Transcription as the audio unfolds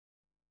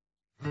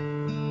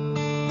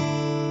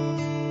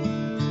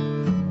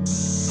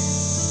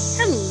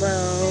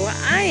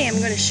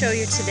show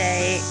you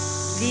today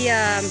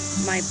via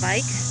my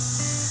bike.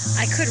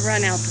 I could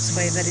run out this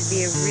way, but it'd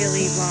be a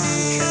really long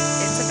trip.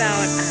 It's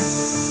about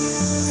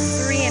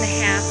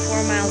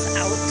 3.5–4 miles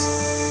out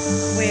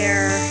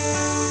where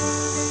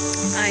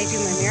I do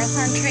my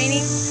marathon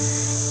training,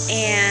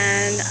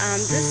 and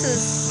this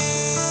is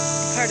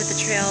part of the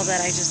trail that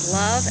I just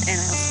love and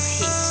I also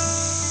hate.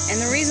 And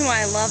the reason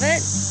why I love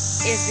it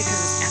is because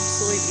it's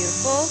absolutely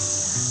beautiful.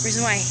 The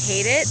reason why I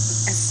hate it,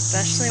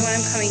 especially when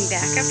I'm coming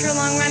back after a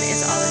long run, is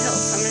all the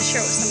hills. So I'm going to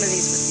share some of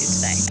these with you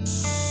today.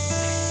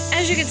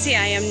 As you can see,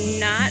 I am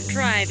not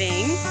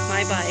driving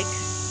my bike.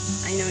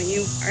 I know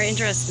you are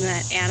interested in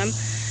that, Adam.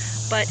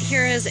 But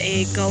here is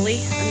a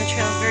gully on the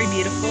trail, very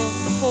beautiful.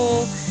 The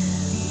whole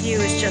view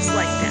is just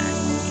like that.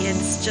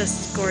 It's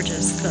just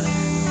gorgeous. The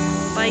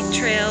bike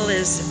trail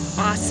is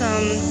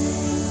awesome.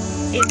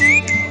 It's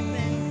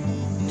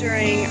open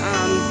during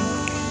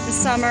the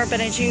summer, but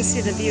as you can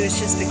see, the view is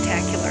just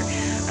spectacular.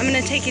 I'm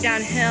going to take you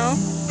downhill.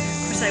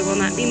 Of course, I will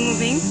not be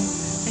moving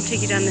and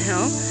take you down the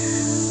hill,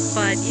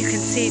 but you can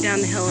see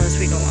down the hill as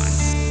we go along.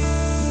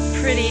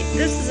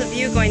 This is a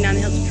view going down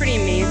the hill. It's pretty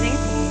amazing.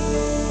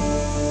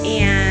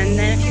 And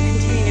then if you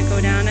continue to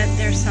go down it,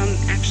 there's some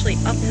actually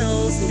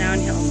uphills and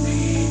downhills.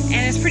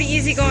 And it's pretty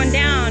easy going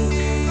down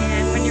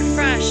and when you're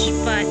fresh,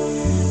 but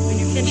when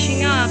you're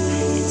finishing up,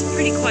 it's a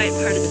pretty quiet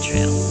part of the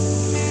trail.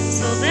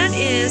 So that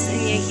is,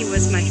 in Yankee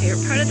Woods, my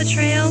favorite part of the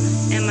trail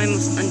and my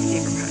most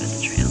unfavorite part of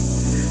the trail.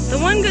 The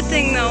one good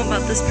thing, though,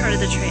 about this part of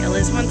the trail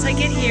is once I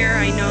get here,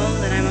 I know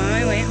that I'm on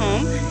my way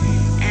home,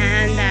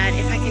 and that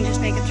if I can just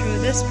make it through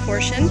this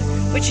portion,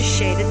 which is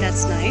shaded,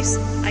 that's nice,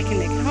 I can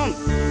make it home.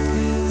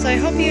 So I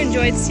hope you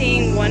enjoyed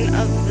seeing one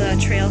of the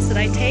trails that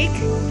I take,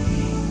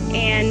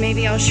 and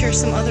maybe I'll share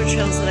some other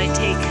trails that I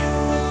take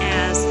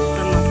as the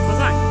month goes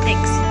on.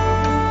 Thanks.